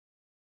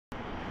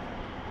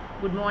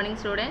Good morning,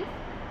 students.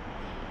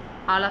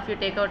 All of you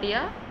take out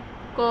your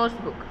course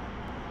book.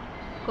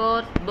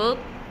 Course book,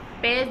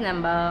 page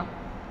number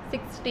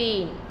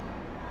 16.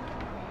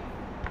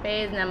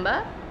 Page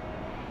number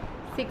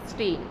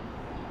 16.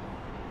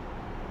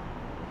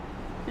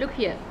 Look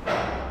here.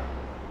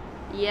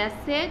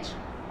 SH,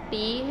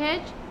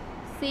 TH,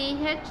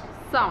 CH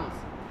sounds.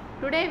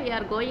 Today we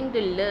are going to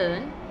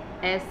learn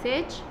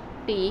SH,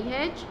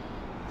 TH,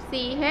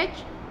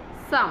 CH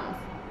sounds.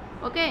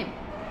 Okay.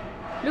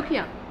 Look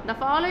here. The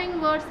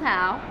following words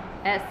have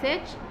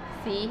SH,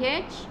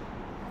 CH,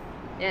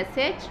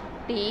 SH,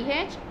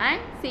 TH and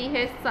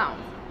CH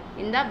sounds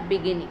in the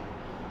beginning.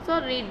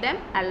 So read them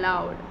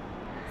aloud.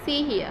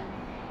 See here.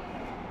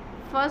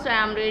 First I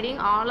am reading.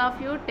 All of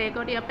you take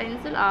out your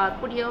pencil or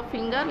put your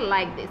finger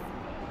like this.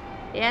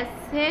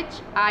 SHIP,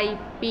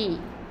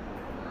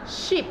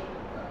 ship,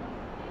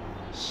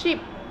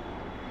 ship.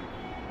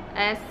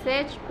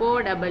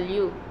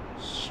 SHOW,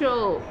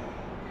 show,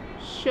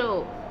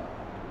 show.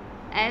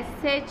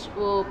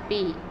 SHOP,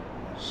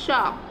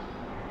 shop,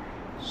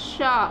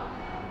 shop.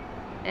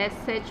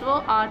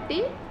 SHORT,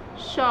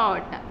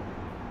 short,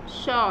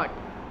 short.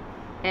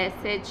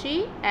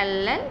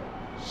 SHELL,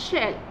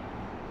 shell,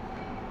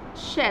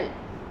 shell.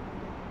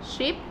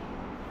 Ship,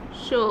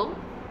 show,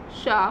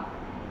 shop,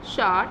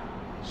 short,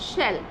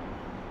 shell.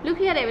 Look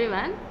here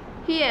everyone.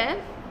 Here,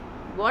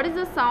 what is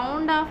the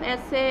sound of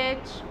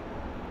SH?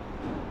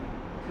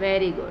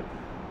 Very good.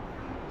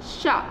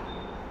 Sha.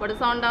 What is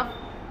the sound of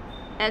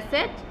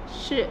SH?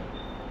 Sh.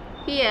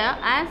 Here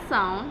as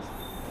sounds,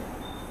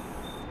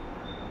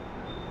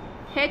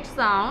 H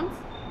sounds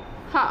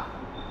ha.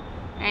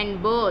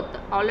 And both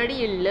already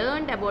you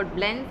learned about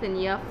blends in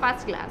your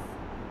first class.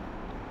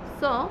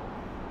 So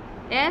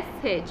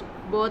SH,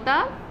 both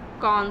are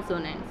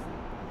consonants.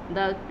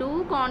 The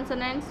two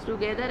consonants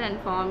together and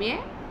form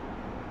a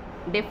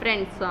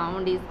different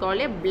sound is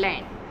called a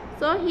blend.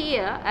 So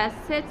here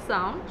SH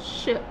sound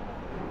sh,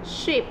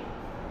 ship,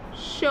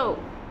 show,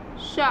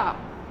 shop,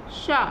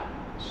 short,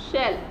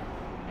 shell.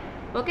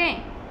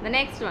 Okay, the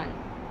next one.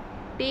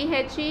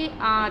 THERE,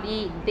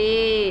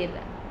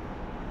 there.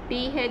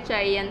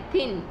 THIN,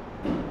 thin.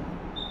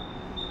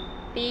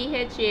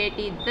 THAT,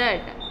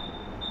 that.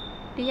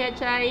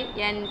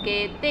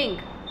 THINK, think.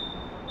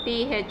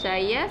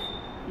 THIS,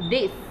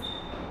 this.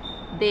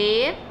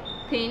 There,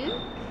 thin,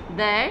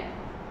 that,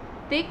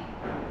 thick,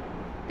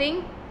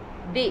 think,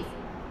 this.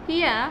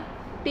 Here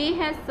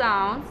TH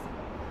sounds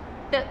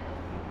t,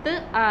 t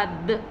or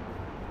d,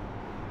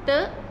 t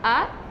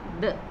or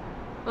d.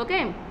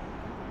 Okay.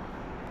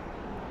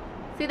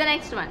 See the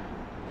next one.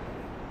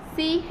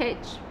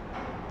 CH,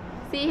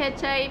 CHIP,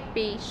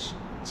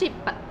 chip,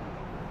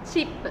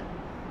 chip.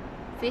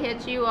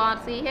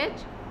 CHURCH,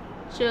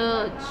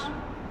 church,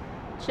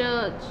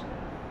 church.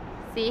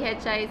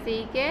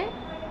 CHICK,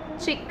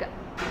 chick.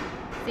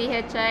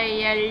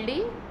 CHILD,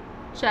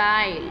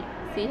 child.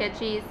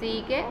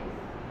 CHECK,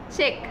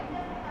 check,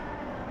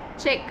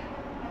 check.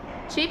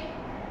 Chip,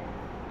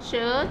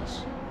 church,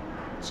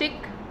 chick,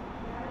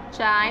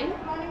 child,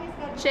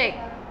 check.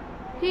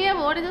 Here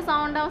what is the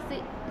sound of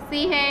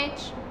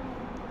CH?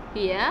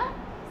 Here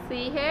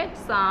CH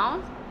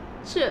sounds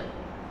ch,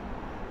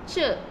 ch.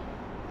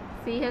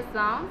 CH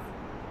sounds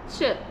ch.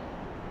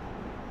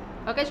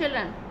 Okay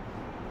children,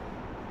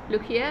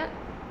 look here.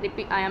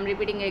 I am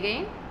repeating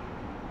again.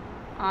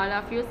 All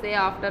of you say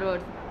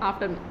afterwards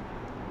after me.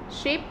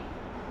 Ship,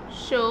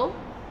 show,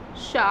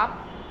 shop,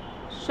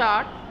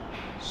 short,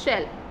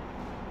 shell.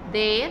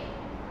 There,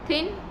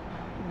 thin,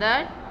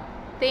 that,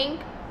 think,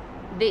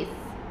 this.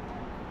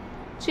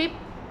 Chip,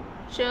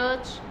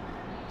 church,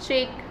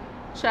 chick,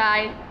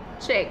 child,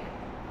 check.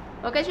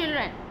 Okay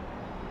children?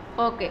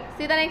 Okay.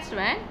 See the next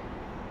one.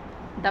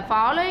 The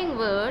following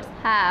words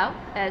have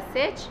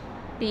SH,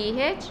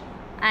 TH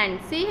and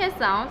CH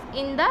sounds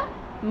in the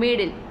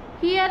middle.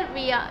 Here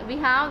we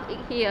have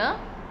here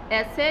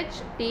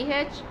SH,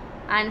 TH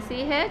and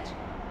CH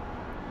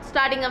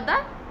starting of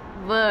the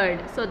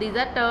word. So these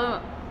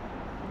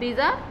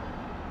are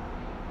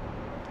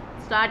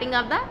starting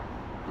of the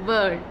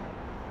word.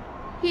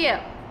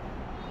 Here,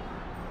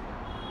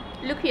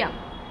 look here.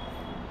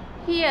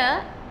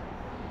 Here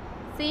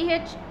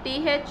CH,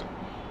 TH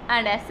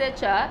and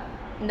SH are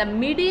in the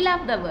middle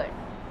of the word.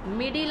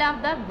 Middle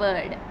of the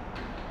word.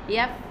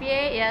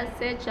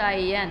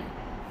 FASHIN,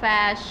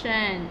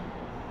 fashion.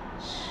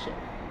 Sh.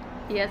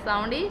 Here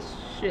sound is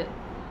sh.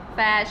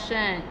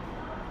 Fashion.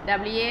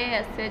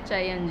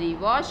 WASHING,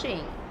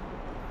 washing.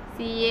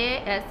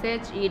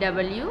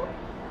 CASHEW,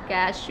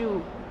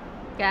 cashew,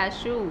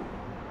 cashew.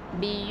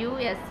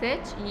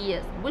 BUSHES,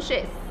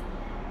 bushes,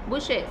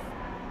 bushes.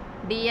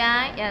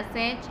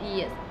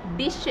 DISHES,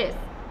 dishes,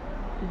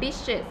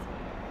 dishes.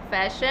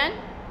 Fashion,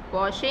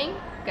 washing,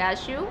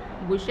 cashew,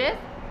 bushes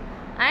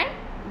and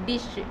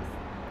dishes.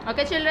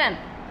 Okay children,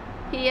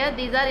 here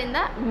these are in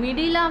the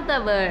middle of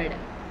the word.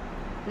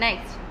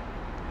 Next,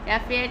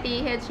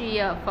 FATH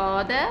here,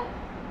 father.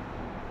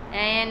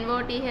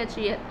 ANOTH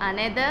here,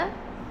 another.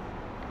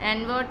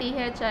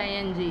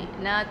 NOTHING,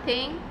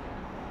 nothing.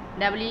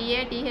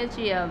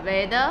 W-A-T-H-E-R,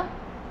 weather.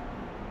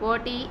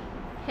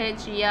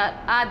 O-T-H-E-R,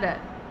 other.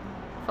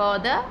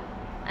 Father,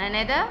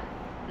 another,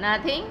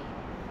 nothing,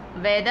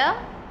 weather,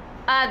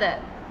 other.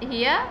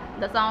 Here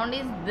the sound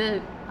is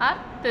th or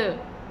th.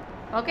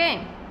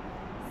 Okay.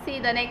 See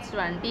the next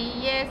one.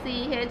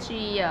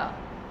 T-A-C-H-E-R,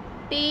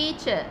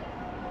 teacher,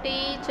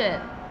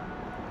 teacher.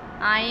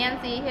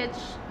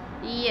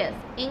 I-N-C-H-E-S,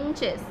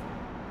 inches,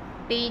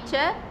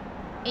 teacher,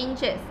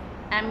 inches.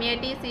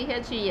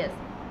 M-A-T-C-H-E-S,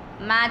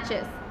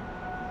 matches.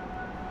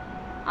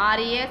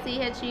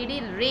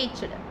 R-E-A-C-H-E-D,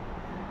 reached.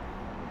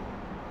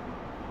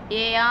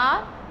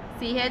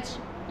 A-R-C-H-E-R,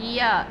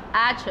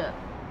 archer.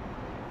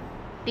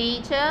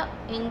 Teacher,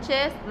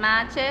 inches,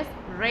 matches,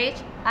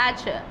 reach,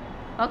 archer.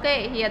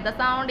 Okay, here the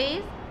sound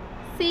is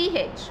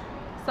CH.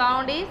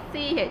 Sound is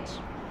CH.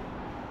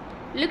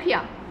 Look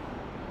here.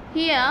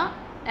 Here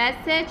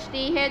SH,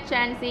 TH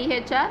and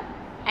CH are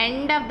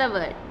end of the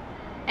word.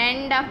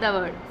 End of the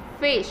word.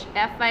 Fish,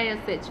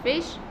 F-I-S-H,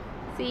 fish.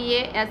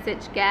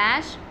 C-A-S-H,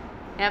 cash.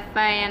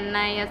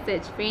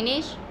 F-I-N-I-S-H,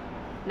 finish.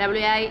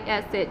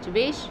 W-I-S-H,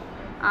 wish.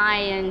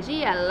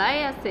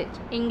 I-N-G-L-I-S-H,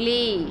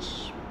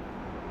 English.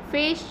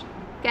 Fish,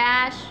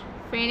 cash,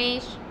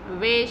 finish,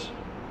 wish,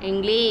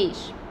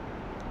 English.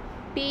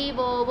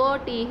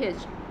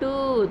 T-O-O-T-H,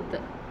 tooth.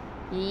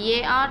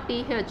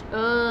 E-A-R-T-H,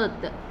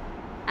 earth.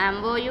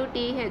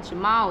 M-O-U-T-H,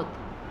 mouth.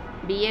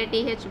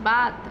 B-A-T-H,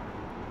 bath.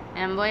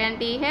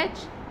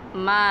 M-O-N-T-H,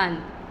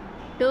 month.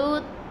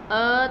 Tooth,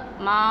 earth,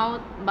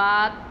 mouth,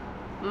 bath,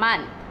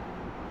 month.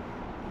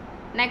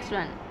 Next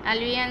one,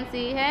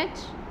 L-U-N-C-H,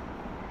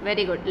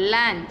 very good,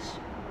 lunch.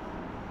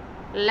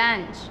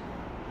 Lunch.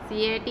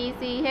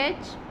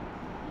 C-A-T-C-H,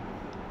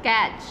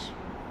 catch.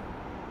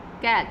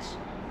 Catch.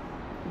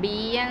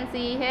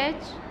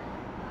 B-E-N-C-H,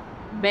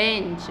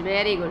 bench,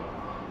 very good.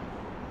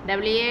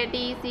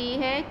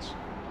 W-A-T-C-H,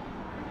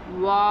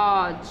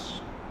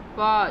 watch.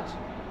 Watch.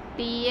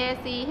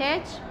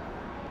 T-A-C-H,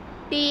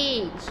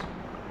 teach.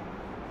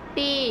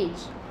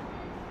 Teach.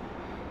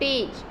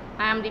 Teach.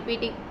 I am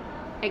repeating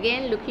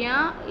again. Look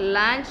here.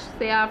 Lunch.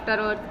 Say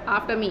afterwards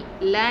after me.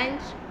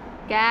 Lunch,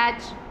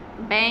 catch,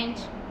 bench,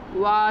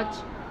 watch,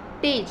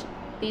 teach.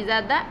 These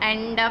are the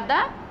end of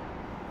the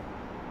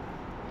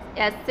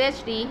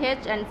SH,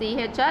 TH and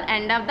CH are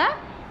end of the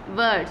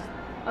words.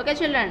 Okay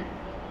children.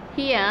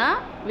 Here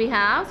we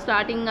have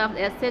starting of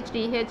SH,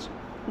 TH.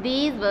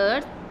 These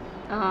words,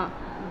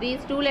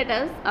 these two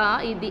letters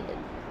are the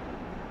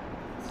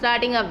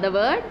starting of the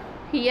word.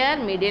 Here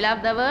middle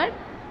of the word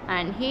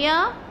and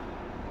here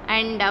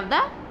end of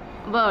the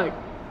word.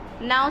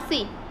 Now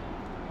see,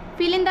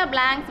 fill in the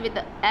blanks with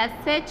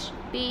SH,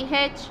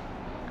 TH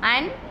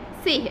and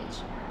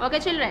CH. Okay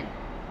children.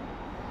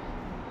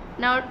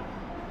 Now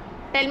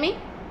tell me.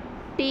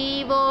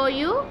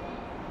 T-O-U,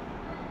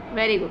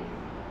 very good.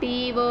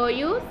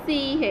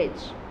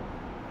 T-O-U-C-H,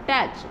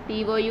 touch.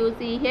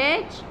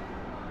 T-O-U-C-H,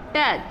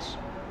 touch.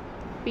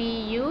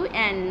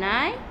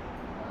 P-U-N-I,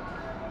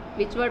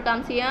 which word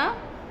comes here?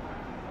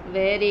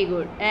 Very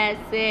good.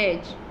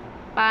 S-H,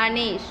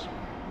 punish.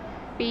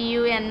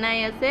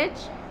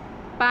 P-U-N-I-S-H,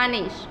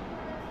 punish.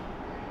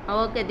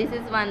 Okay, this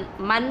is one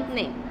month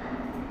name.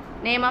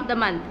 Name of the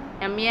month.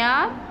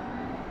 M-A-R,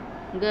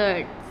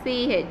 good.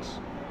 C-H,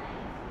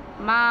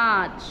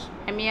 March.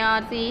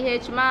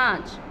 M-A-R-C-H,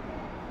 March.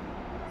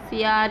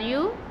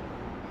 C-R-U-S-H,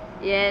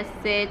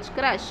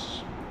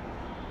 crush.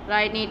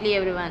 Write neatly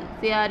everyone.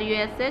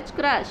 C-R-U-S-H,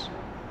 crush.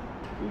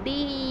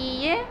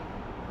 D-E-A-T-H,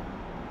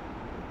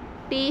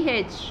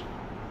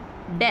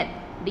 death.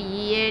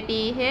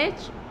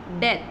 D-E-A-T-H,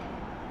 death.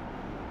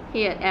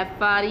 Here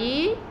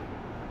F-R-E-S-H,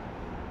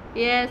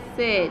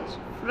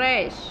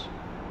 fresh.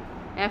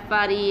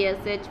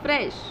 F-R-E-S-H,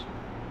 fresh.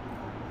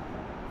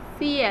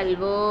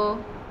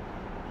 C-L-O-T-H,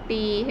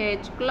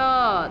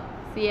 cloth.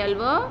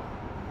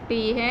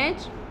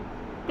 C-L-O-T-H,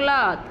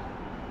 cloth.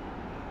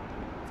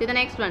 See the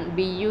next one.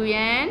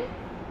 B-U-N-C-H,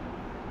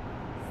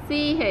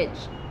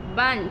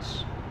 bunch.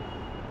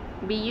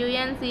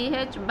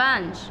 B-U-N-C-H,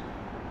 bunch.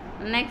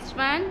 Next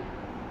one.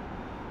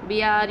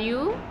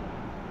 B-R-U-S-H-E-S,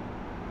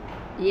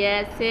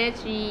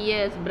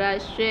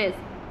 brushes.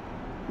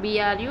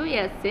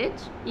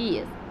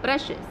 B-R-U-S-H-E-S,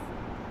 brushes.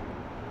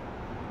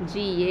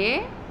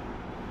 G-A-T-H-E-R,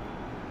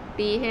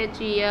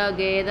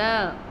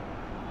 gather.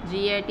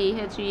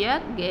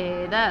 G-A-T-H-E-R,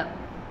 gather.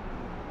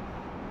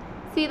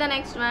 See the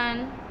next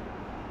one.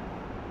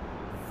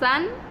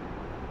 Sun.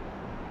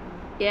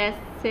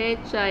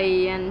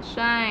 S-H-I-N,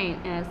 shine.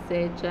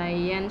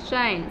 S-H-I-N,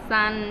 shine.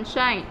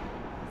 Sunshine.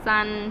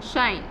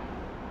 Sunshine.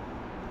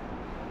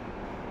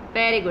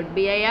 Very good.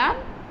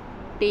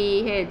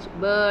 B-I-R-T-H,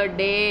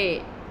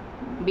 birthday.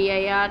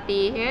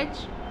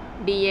 B-I-R-T-H-D-A-Y,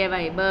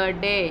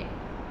 birthday.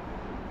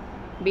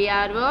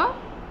 B-R-O-T-H-E-R,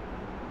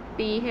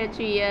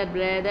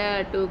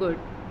 brother. Too good.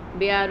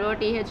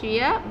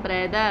 B-R-O-T-H-E-R,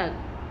 brother.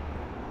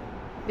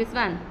 This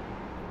one.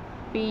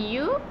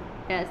 P-U-S-H-I-N-G,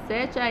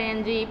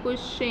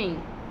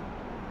 pushing.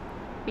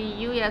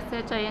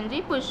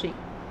 P-U-S-H-I-N-G, pushing.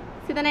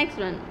 See the next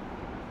one.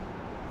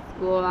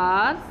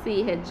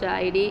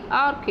 O-R-C-H-I-D,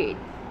 orchid.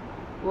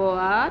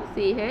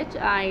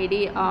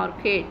 O-R-C-H-I-D,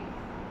 orchid.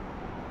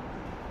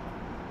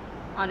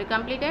 Are you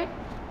completed?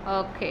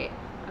 Okay.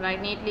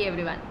 Write neatly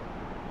everyone.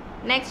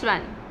 Next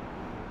one.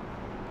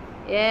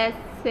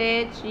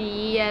 S-H-E-L-F,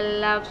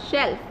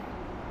 shelf.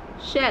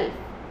 Shelf.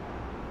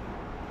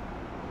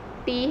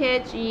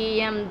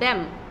 T-H-E-M,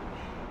 them.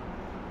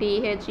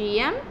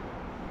 T-H-E-M,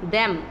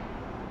 them.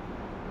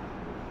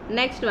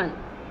 Next one.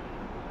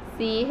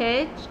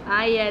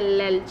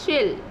 C-H-I-L-L,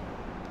 chill.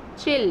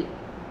 Chill.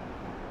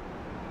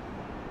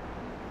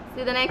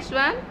 See the next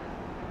one.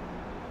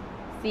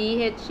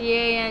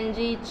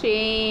 C-H-A-N-G,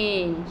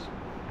 change.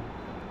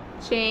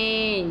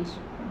 Change.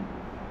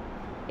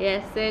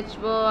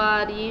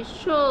 S-H-O-R-E,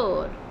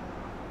 shore.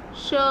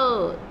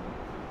 Shore.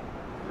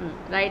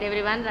 Write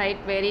everyone, write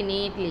very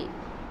neatly.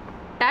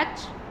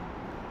 Touch,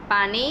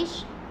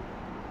 punish,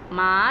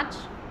 march,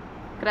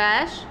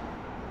 crush,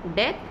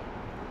 death,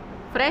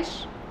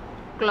 fresh,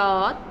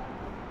 cloth,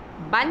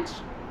 bunch,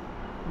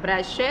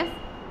 brushes,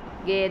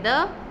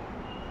 gather,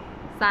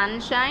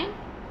 sunshine,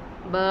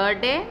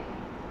 birthday,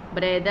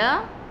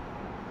 brother,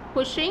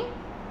 pushing,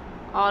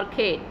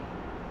 orchid,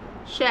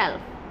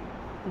 shelf,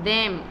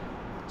 them,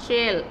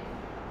 chill,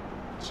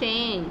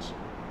 change,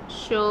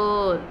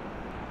 shore.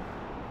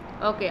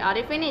 Okay, are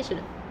you finished?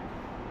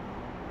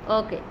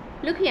 Okay,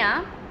 look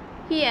here.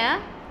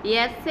 Here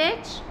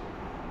SH,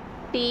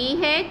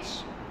 TH,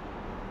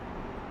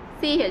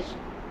 CH.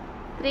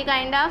 Three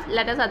kind of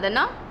letters are there,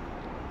 no?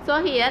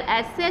 So here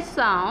SH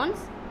sounds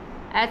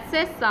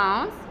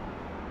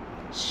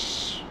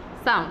sh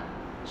sound,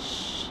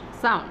 sh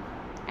sound,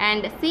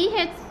 and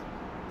CH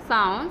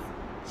sounds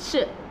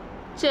ch,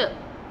 ch,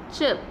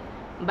 ch.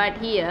 But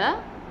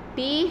here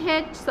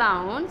TH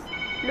sounds,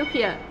 look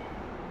here.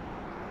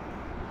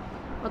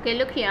 Okay,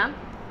 look here.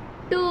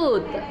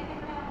 Tooth,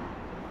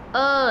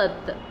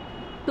 earth,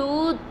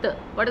 tooth.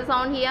 What is the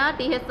sound here?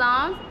 TH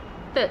sounds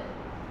t,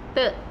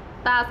 t,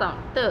 ta sound,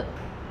 t.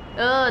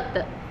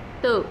 Earth,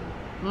 t.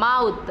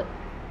 Mouth,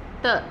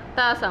 t,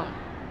 ta sound.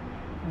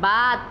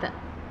 Bath,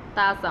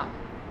 ta sound.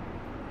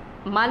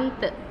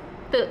 Month,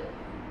 t.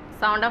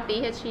 Sound of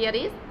TH here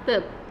is t.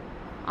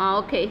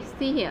 Okay,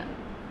 see here.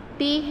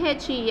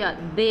 TH here,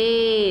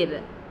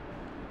 there.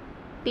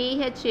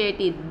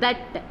 THAT,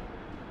 that.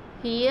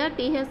 Here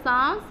TH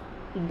sounds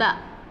the.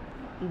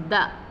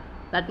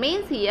 That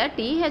means here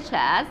TH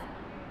has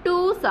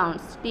two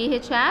sounds.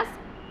 TH has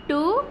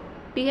two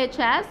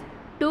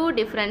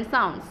different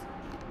sounds.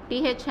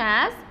 TH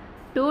has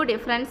two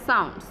different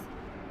sounds.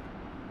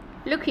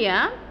 Look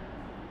here.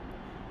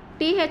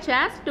 TH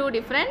has two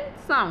different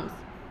sounds.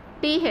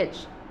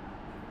 TH,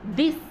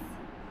 this,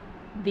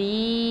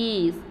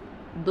 these,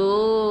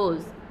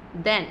 those,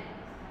 then,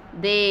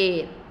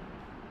 there.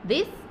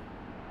 This,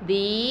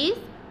 these,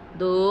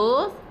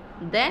 those,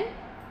 then,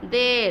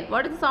 there.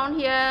 What is the sound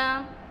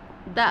here?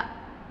 The,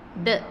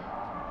 d.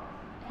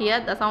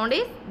 Here the sound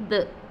is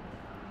the.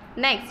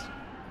 Next,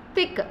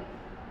 thick,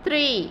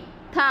 three,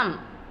 thumb,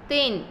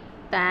 thin,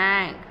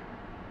 tank.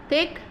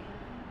 Thick,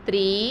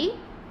 three,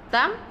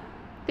 thumb,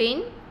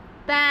 thin,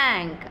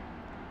 tank.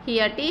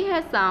 Here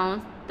TH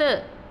sounds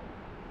th.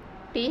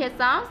 TH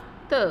sounds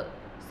th.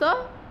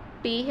 So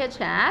TH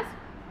has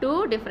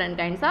two different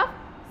kinds of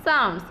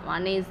sounds.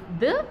 One is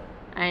the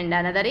and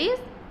another is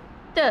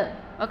th.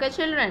 Okay,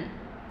 children.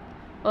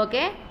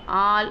 Okay,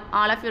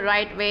 all of you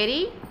write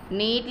very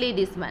neatly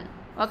this one.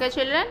 Okay,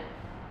 children.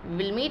 We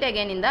will meet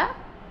again in the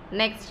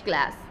next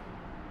class.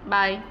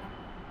 Bye.